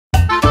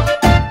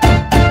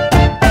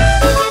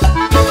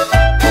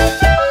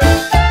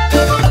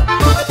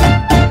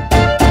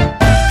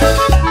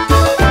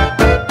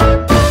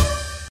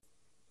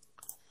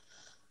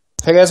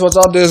Hey guys, what's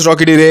up? This is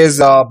Rocky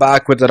DeRaze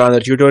back with another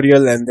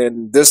tutorial, and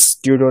then this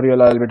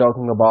tutorial I'll be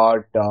talking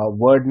about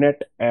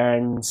WordNet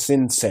and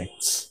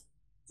Synsets.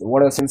 So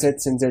what are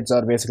Synsets? Synsets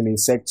are basically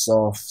sets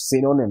of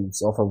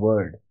synonyms of a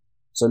word.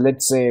 So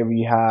let's say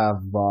we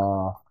have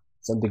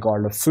something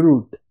called a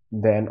fruit,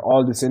 then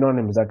all the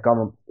synonyms that come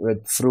up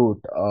with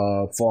fruit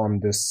form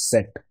this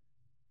set.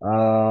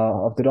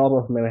 Off the top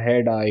of my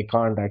head, I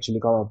can't actually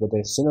come up with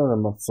a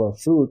synonym of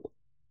fruit,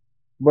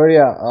 but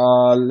yeah,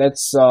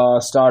 let's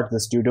start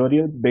this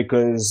tutorial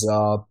because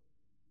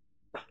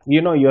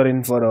you're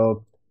in for a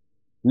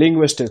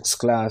linguistics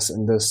class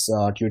in this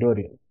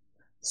tutorial.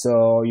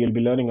 So you'll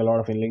be learning a lot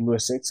of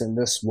linguistics in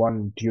this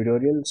one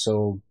tutorial.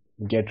 So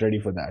get ready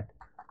for that.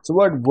 So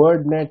what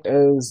WordNet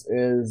is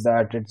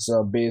that it's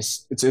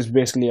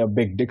basically a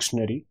big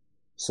dictionary.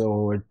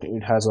 So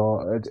it has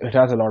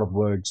a lot of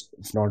words,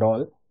 if not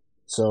all.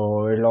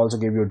 So it'll also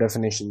give you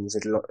definitions.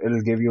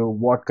 It'll give you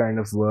what kind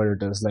of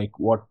word it is, like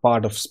what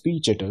part of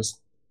speech it is,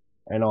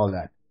 and all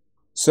that.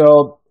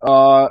 So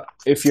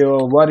if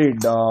you're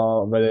worried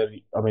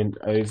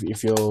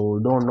if you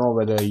don't know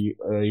whether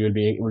you'll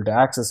be able to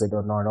access it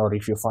or not, or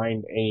if you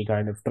find any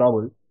kind of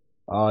trouble,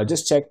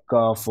 just check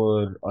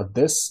for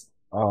this.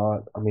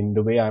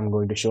 The way I'm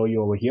going to show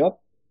you over here.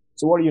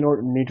 So what you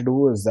need to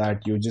do is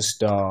that you just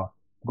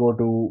go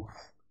to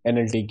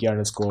NLTK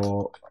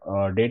underscore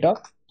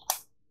data.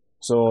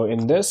 So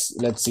in this,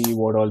 let's see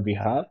what all we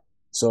have.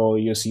 So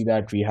you see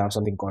that we have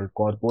something called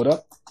corpora.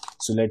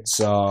 So let's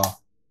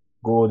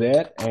go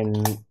there,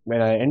 and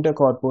when I enter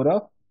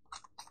corpora,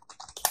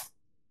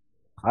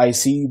 I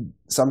see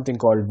something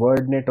called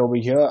WordNet over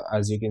here,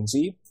 as you can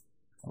see.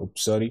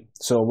 Oops, sorry.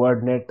 So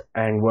WordNet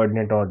and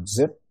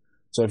WordNet.zip.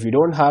 So if you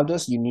don't have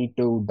this, you need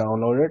to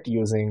download it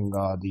using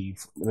the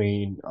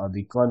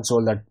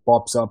console that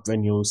pops up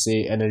when you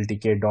say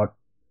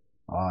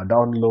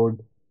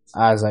NLTK.download,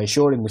 as I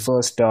showed in the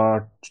first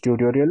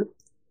tutorial.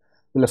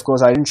 Well, of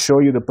course, I didn't show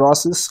you the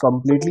process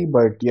completely,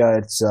 but yeah,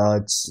 it's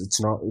a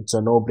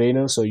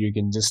no-brainer, so you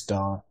can just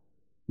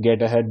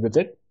get ahead with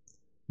it.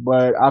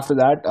 But after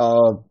that,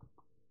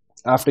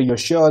 after you're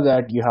sure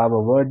that you have a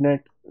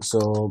WordNet,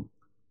 so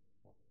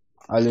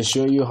I'll just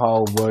show you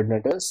how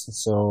WordNet is.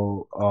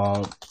 So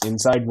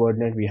inside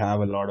WordNet, we have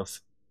a lot of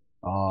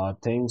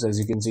things. As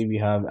you can see, we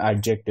have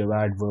adjective,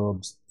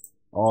 adverbs,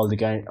 all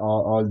these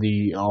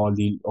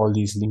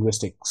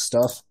linguistic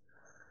stuff.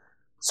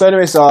 So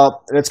anyways,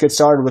 let's get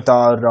started with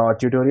our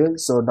tutorial.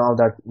 So now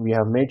that we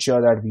have made sure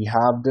that we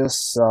have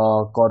this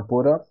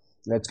corpora,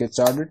 let's get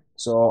started.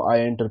 So I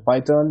enter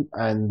Python,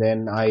 and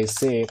then I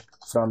say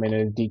from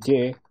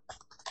NLTK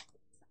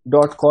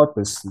dot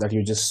corpus that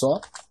you just saw,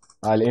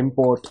 I'll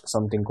import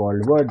something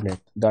called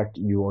WordNet that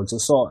you also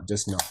saw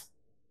just now.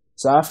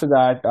 So after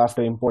that,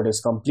 after import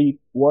is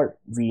complete, what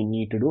we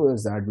need to do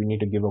is that we need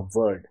to give a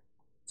word.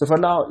 So for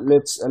now,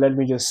 let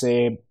me just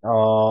say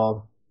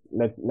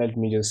let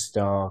me just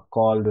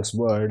call this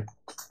word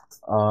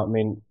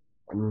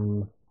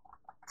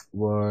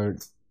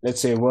word, let's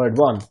say word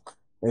 1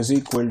 is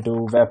equal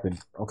to weapon.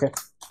 Okay,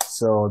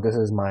 so this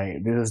is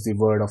the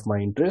word of my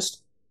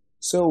interest.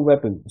 So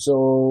weapon.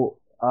 So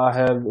I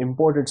have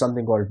imported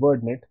something called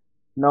WordNet.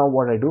 Now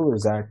what I do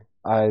is that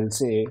I'll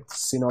say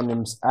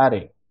synonyms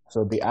array.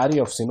 So the array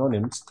of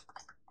synonyms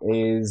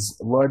is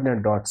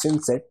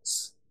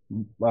WordNet.synsets.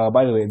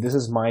 By the way, this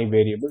is my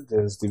variable.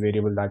 This is the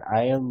variable that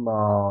I am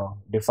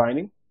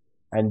defining,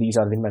 and these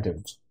are the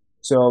methods.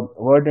 So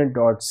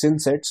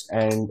WordNet.synsets,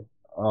 and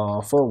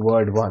for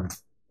word1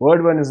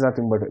 is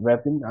nothing but a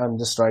weapon. I'm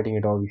just writing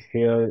it over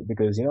here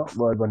because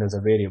word1 is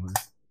a variable.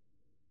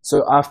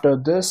 So after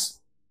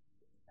this,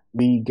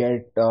 we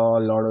get a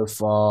lot of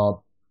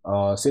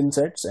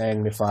synsets,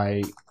 and if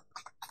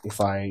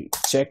I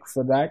check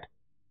for that,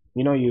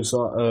 you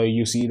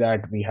see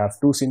that we have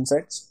 2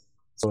 synsets.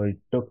 So it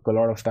took a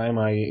lot of time.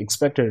 I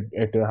expected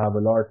it to have a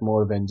lot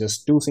more than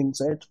just 2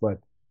 synsets,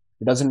 but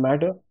it doesn't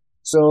matter.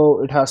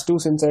 So it has 2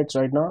 synsets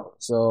right now.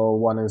 So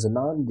one is a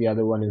noun, the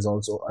other one is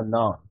also a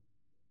noun.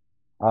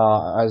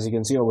 As you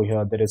can see over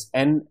here, there is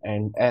N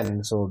and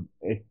N, so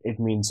it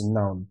means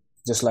noun,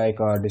 just like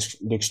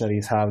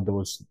dictionaries have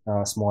those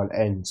small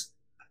N's.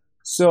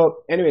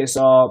 So anyways,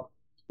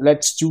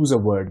 let's choose a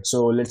word.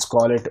 So let's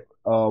call it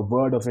a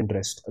word of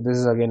interest. This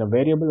is again a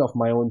variable of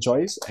my own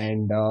choice,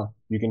 and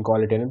you can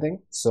call it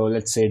anything. So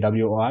let's say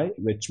WI,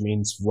 which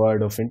means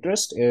word of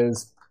interest,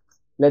 is,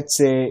 let's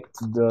say,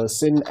 the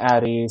syn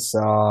array's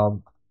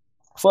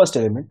first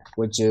element,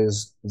 which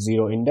is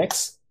 0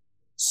 index.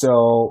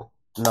 So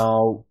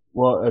now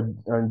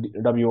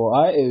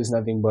WI is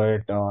nothing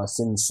but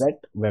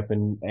synset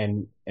weapon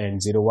and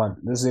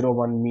 01. This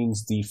 01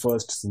 means the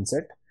first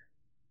synset.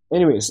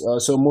 Anyways,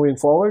 so moving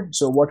forward,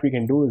 so what we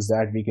can do is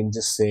that we can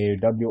just say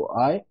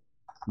WI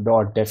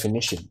dot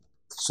definition.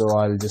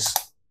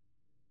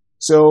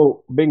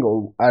 So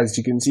bingo, as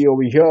you can see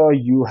over here,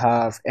 you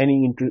have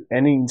any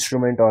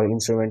instrument or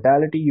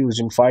instrumentality used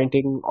in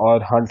fighting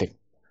or hunting.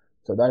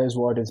 So that is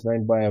what is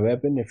meant by a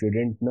weapon. If you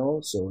didn't know,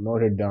 so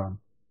note it down.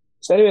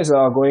 So anyways,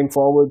 going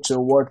forward, so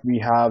what we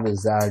have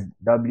is that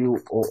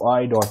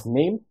WOI dot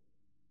name.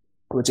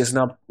 which is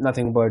not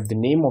nothing but the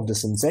name of the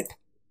synset,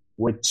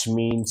 which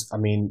means,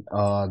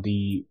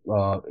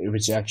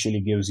 which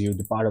actually gives you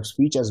the part of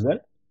speech as well.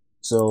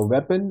 So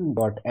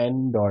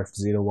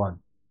weapon.n.01.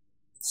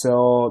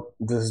 So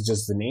this is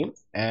just the name,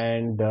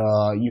 and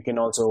you can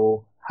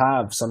also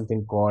have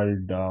something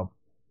called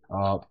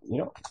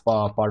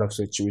part of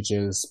which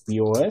is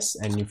POS,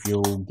 and if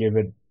you give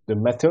it the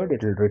method,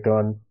 it will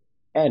return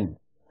n.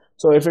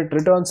 So if it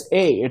returns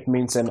a, it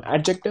means an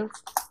adjective.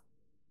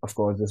 Of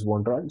course, this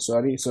won't run.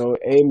 Sorry. So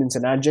a means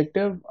an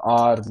adjective,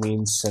 r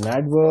means an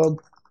adverb,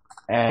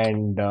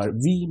 and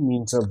v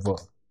means a verb.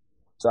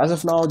 So as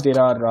of now,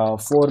 there are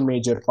four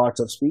major parts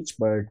of speech,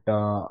 but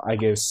I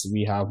guess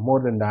we have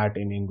more than that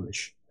in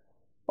English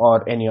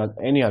or any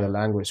other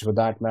language for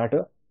that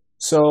matter.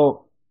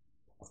 So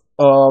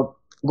uh,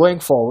 going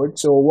forward,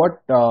 so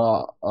what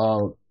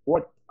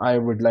I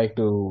would like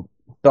to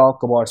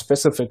talk about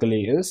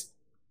specifically is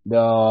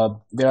there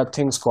are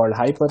things called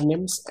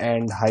hypernyms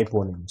and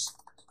hyponyms.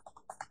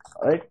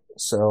 All right.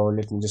 So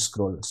let me just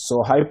scroll.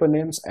 So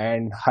hypernyms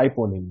and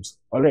hyponyms.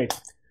 All right.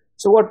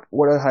 So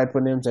what are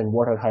hypernyms and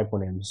what are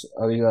hyponyms?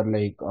 These are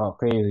like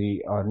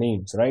crazy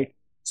names, right?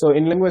 So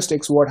in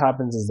linguistics, what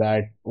happens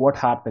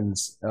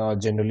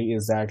generally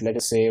is that, let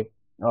us say,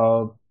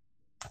 uh,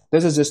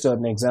 this is just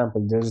an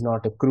example. There is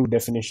not a crude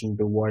definition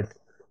to what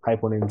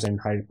hyponyms and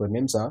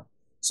hypernyms are.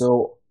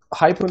 So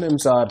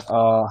hypernyms are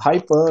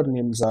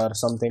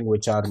something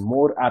which are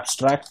more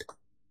abstract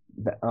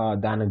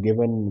than a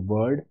given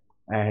word,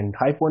 and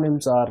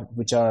hyponyms are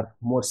which are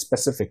more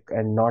specific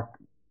and not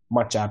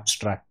much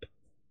abstract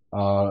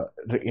uh,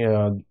 re-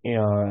 uh,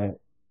 uh,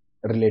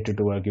 related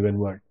to a given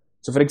word.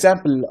 So, for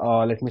example,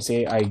 let me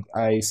say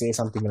I say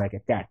something like a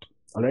cat.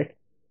 All right.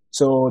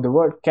 So the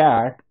word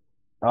cat,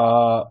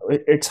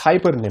 it's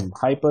hypernym.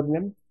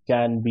 Hypernym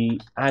can be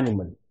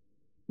animal,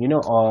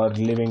 or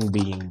living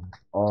being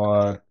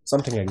or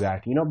something like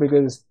that,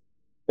 because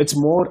it's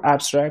more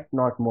abstract,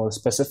 not more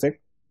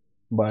specific,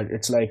 but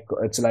it's like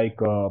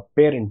a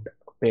parent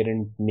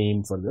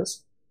name for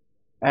this.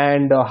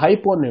 And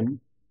hyponym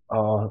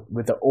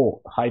with a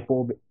O,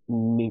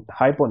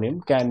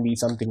 hyponym can be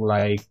something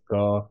like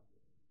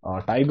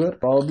tiger,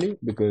 probably,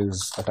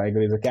 because a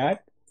tiger is a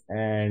cat,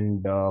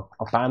 and a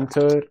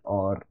panther,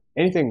 or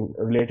anything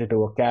related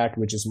to a cat,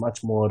 which is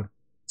much more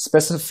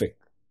specific,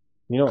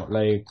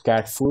 like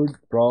cat food,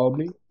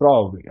 probably,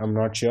 I'm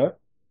not sure.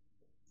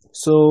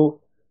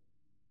 So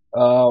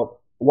uh,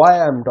 why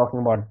I'm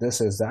talking about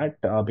this is that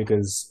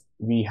because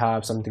we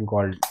have something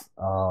called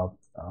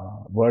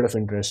word of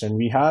interest, and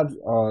we have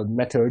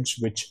methods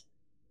which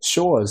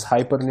show us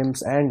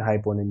hypernyms and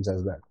hyponyms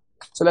as well.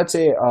 So let's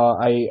say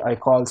I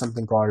call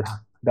something called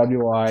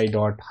wi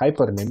dot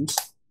hypernyms.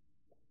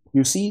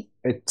 You see,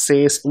 it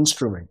says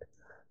instrument.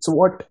 So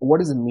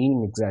what is the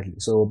meaning exactly?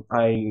 So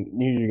I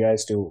need you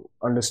guys to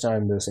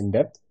understand this in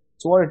depth.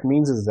 So what it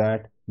means is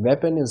that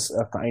weapon is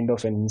a kind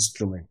of an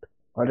instrument.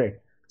 All right.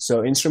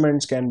 So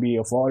instruments can be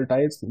of all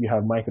types. You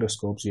have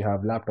microscopes, you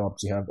have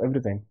laptops, you have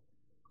everything.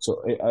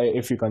 So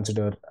if you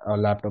consider a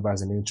laptop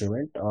as an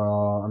instrument,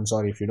 I'm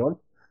sorry if you don't.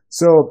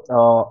 So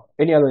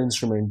any other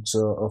instrument,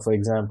 so for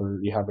example,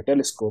 you have a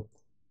telescope.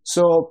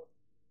 So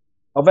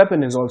a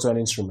weapon is also an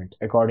instrument,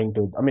 according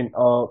to,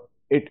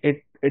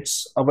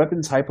 it's a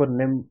weapon's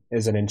hypernym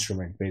is an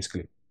instrument,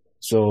 basically.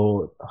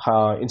 So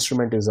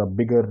instrument is a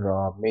bigger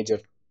major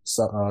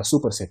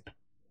superset.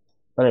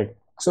 All right.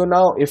 So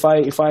now if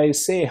I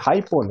say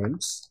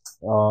hyponyms,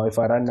 if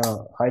I run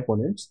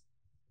hyponyms,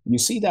 you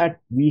see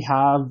that we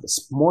have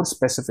more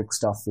specific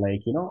stuff,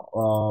 like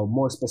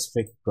more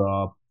specific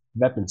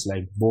weapons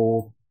like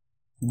bow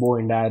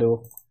and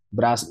arrow,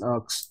 brass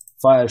knucks,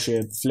 fire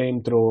ship,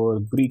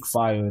 flamethrower, Greek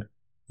fire,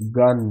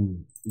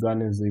 gun.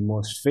 Gun is the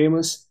most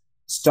famous.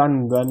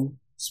 Stun gun,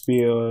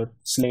 spear,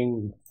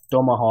 sling,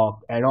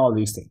 tomahawk, and all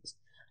these things.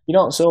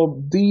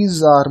 So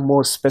these are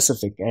more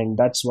specific, and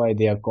that's why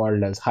they are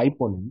called as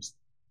hyponyms.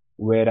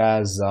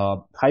 Whereas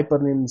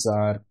hypernyms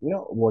are,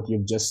 what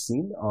you've just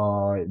seen.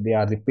 They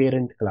are the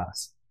parent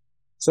class.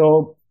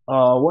 So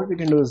what we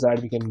can do is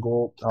that we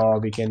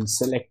can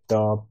select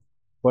a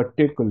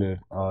particular,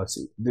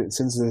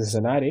 since this is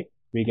an array,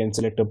 we can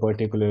select a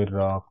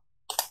particular,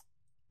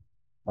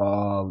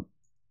 uh,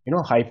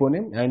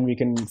 hyponym, and we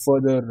can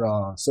further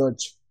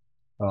search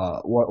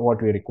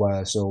what we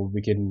require. So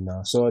we can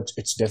search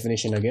its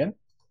definition again.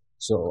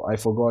 So I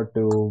forgot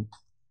to,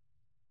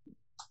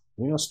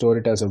 store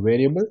it as a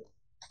variable.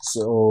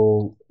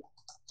 So,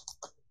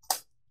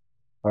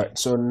 all right.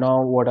 So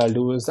now what I'll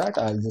do is that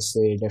I'll just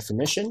say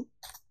definition.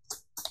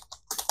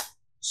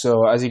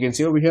 So as you can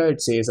see over here,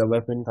 it says a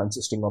weapon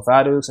consisting of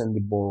arrows and the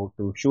bow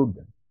to shoot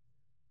them.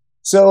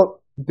 So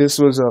this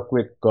was a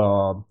quick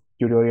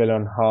tutorial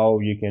on how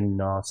you can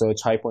search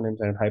hyponyms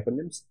and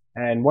hypernyms.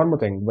 And one more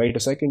thing, wait a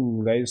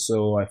second, guys.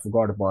 So I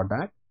forgot about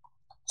that.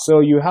 So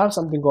you have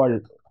something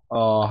called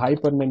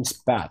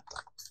hypernyms path.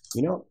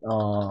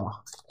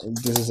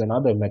 This is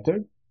another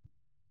method,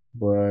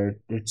 but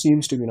it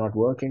seems to be not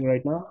working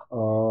right now.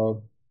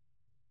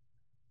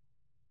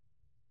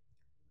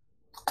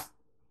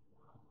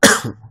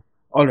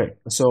 All right,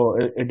 so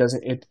it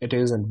doesn't it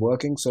isn't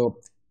working. So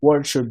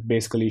what it should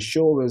basically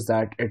show is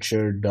that it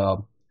should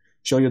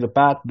show you the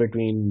path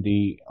between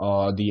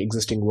the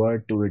existing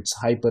word to its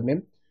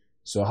hypernym,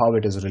 so how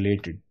it is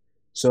related.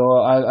 So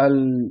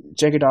I'll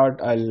check it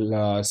out.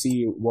 I'll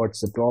see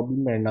what's the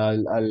problem, and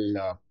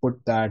I'll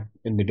put that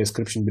in the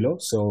description below.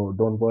 So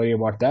don't worry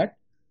about that,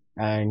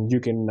 and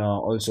you can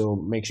also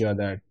make sure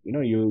that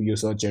you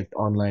search it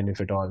online if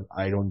at all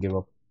I don't give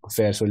a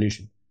fair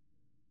solution.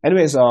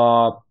 Anyways,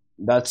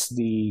 that's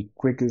the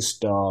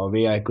quickest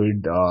way I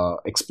could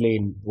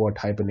explain what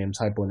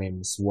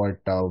hyponyms,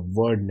 what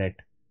WordNet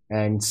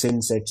and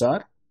Synsets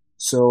are.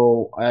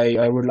 So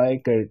I would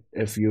like it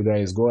if you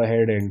guys go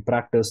ahead and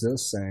practice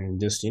this and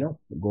just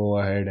go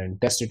ahead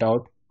and test it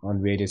out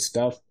on various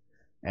stuff,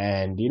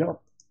 and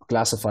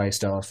classify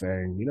stuff,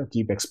 and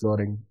keep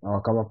exploring,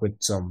 come up with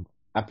some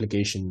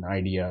application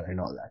idea and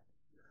all that.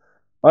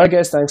 Alright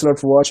guys, thanks a lot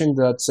for watching.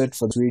 That's it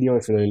for this video.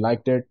 If you really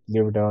liked it,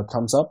 give it a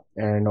thumbs up,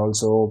 and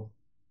also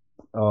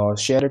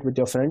share it with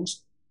your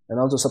friends,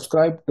 and also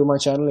subscribe to my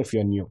channel if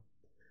you're new.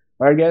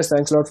 Alright guys,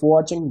 thanks a lot for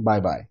watching.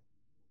 Bye bye.